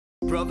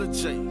Brother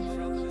J.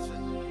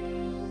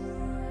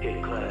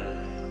 Hit class.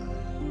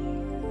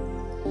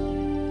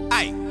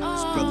 Aye,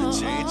 it's Brotha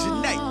J and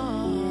Janae.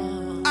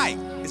 Aye,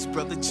 it's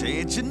Brotha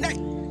J and Janae.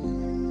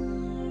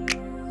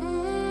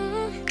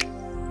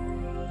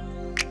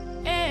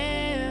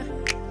 Yeah.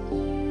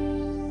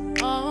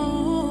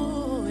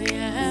 Oh,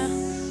 yeah.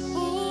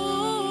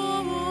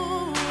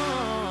 Ooh.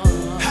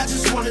 I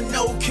just wanna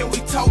know, can we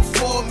talk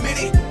for a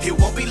minute? It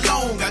won't be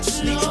long, I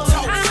just need to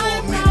talk for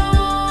a minute.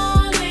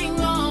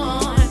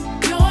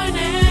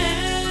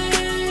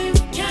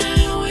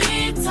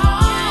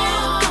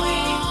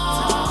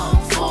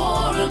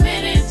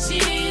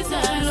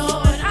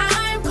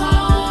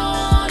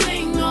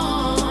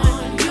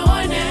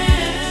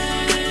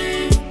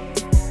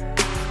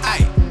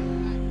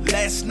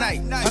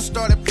 I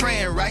started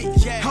praying, right?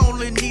 Yeah. I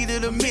only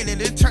needed a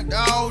minute, it turned to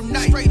all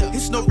night.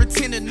 It's no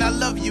pretending I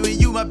love you and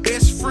you my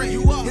best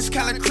friend. It's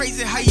kinda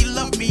crazy how you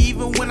love me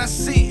even when I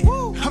sin.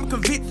 I'm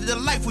convicted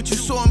of life with you,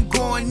 so I'm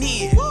going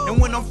in. And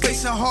when I'm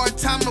facing a hard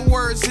time, the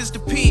words is the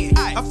pen.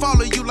 I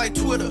follow you like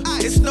Twitter,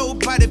 it's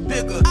nobody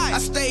bigger. I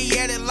stay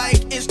at it like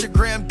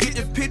Instagram, get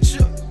the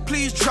picture.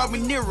 Please draw me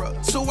nearer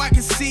so I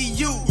can see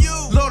you.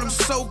 Lord, I'm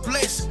so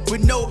blessed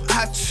with no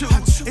I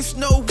choose. It's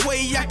no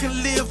way I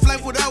can live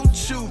life without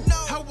you.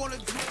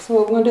 So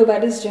what we gonna do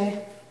about this,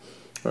 Jay?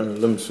 Let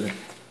me see.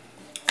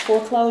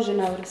 Foreclosure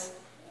notice.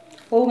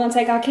 What we gonna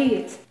take our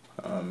kids?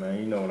 Man,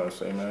 you know what I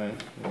say, man.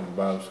 The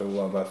Bible says,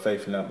 walk by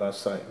faith and not by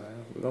sight,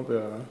 man. We're gonna be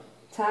all right.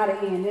 Tired of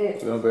hearing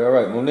that. We're gonna be all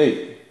right.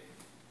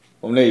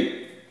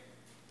 Monique.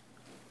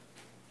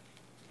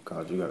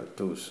 God, you gotta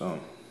do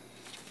something.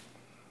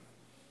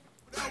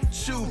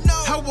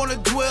 I wanna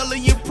dwell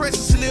in your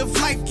presence, live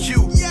like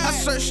you. I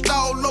searched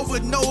all over,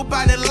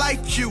 nobody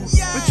like you.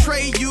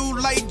 Betray you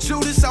like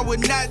Judas, I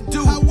would not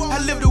do. I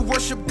live to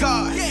worship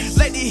God,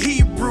 like the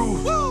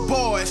Hebrew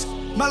boys.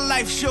 My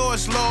life's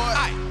yours, Lord.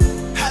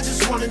 I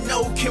just wanna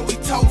know, can we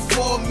talk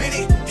for a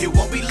minute? It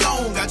won't be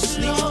long, I just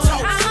need to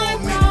talk for a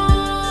minute.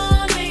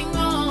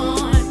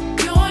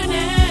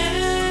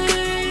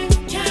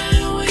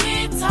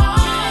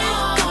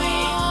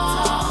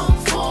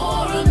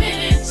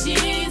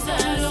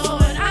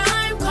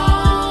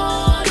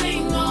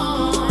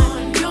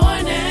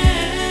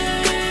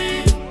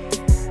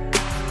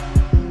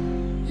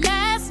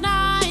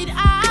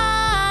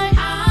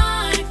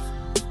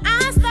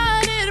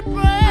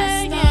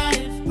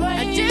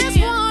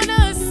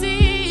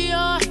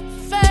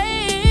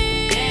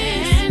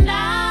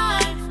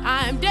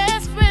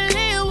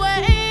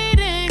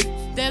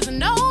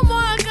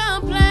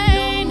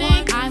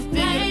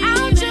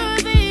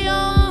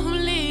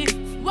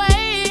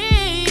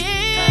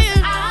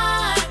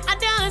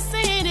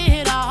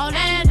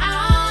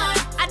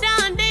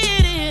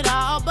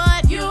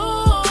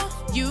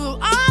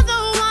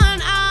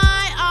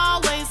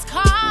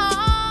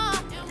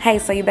 Hey,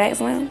 so you back,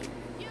 Slim?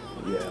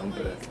 Yeah, I'm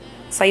back.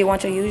 So you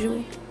want your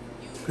usual?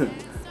 You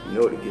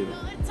know what to give me.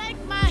 Take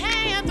my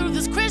hand through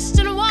this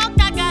Christian walk,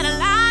 I got a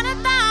lot.